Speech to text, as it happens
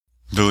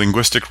The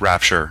Linguistic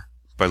Rapture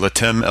by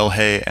Latem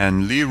Elhay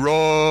and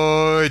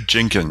Leroy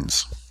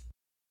Jenkins.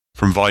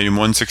 From Volume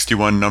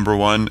 161, Number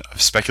 1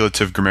 of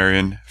Speculative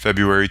Grammarian,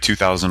 February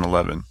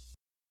 2011.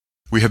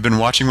 We have been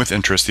watching with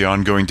interest the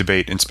ongoing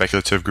debate in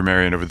Speculative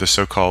Grammarian over the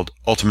so-called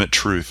ultimate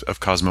truth of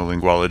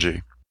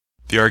cosmolinguology.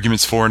 The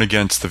arguments for and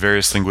against the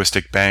various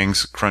linguistic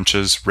bangs,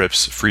 crunches,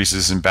 rips,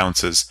 freezes, and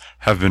bounces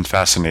have been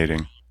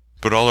fascinating.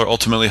 But all are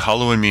ultimately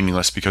hollow and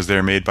meaningless because they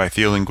are made by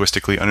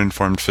theolinguistically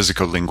uninformed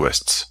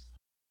physicolinguists.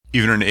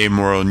 Even an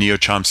amoral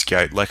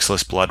neo-Chomskyite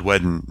Lexless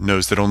Blodwedden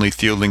knows that only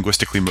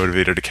theolinguistically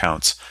motivated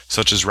accounts,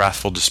 such as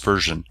wrathful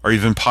dispersion, are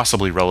even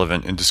possibly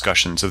relevant in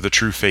discussions of the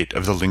true fate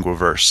of the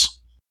linguaverse.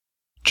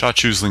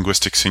 Chachu's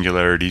linguistic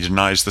singularity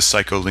denies the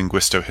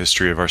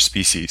psycholinguisto-history of our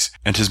species,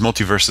 and his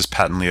multiverse is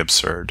patently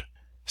absurd.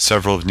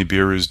 Several of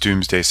Nibiru's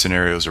doomsday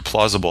scenarios are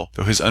plausible,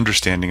 though his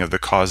understanding of the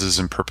causes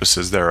and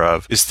purposes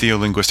thereof is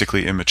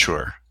theolinguistically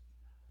immature.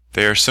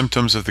 They are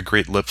symptoms of the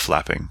great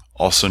lip-flapping,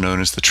 also known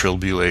as the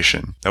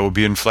trilbulation, that will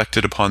be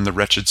inflicted upon the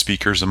wretched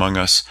speakers among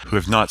us who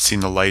have not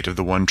seen the light of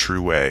the one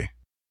true way.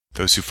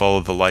 Those who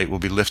follow the light will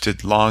be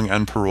lifted long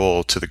and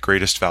parole to the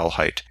greatest vowel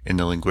height in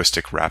the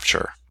linguistic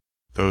rapture.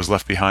 Those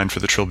left behind for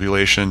the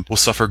trilbulation will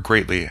suffer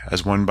greatly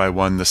as one by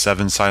one the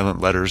 7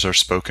 silent letters are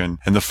spoken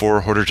and the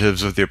 4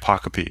 hortatives of the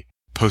apocope,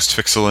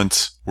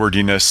 postfixilance,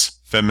 wordiness,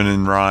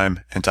 feminine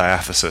rhyme, and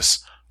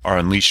diathesis, are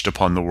unleashed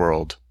upon the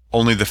world.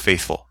 Only the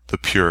faithful, the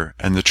pure,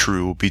 and the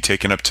true will be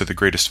taken up to the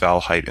greatest vowel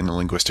height in the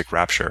linguistic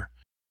rapture.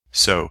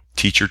 So,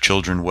 teach your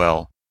children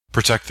well.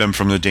 Protect them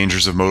from the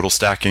dangers of modal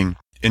stacking,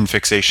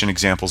 infixation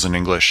examples in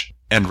English,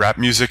 and rap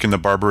music and the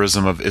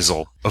barbarism of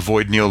Izzle.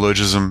 Avoid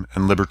neologism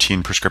and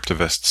libertine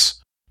prescriptivists.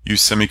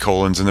 Use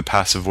semicolons in the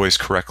passive voice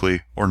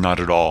correctly, or not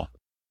at all.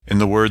 In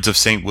the words of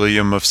St.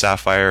 William of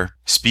Sapphire,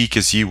 speak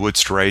as ye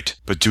wouldst write,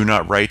 but do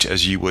not write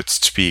as ye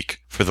wouldst speak,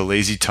 for the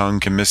lazy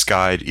tongue can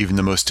misguide even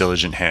the most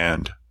diligent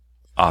hand.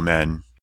 Amen.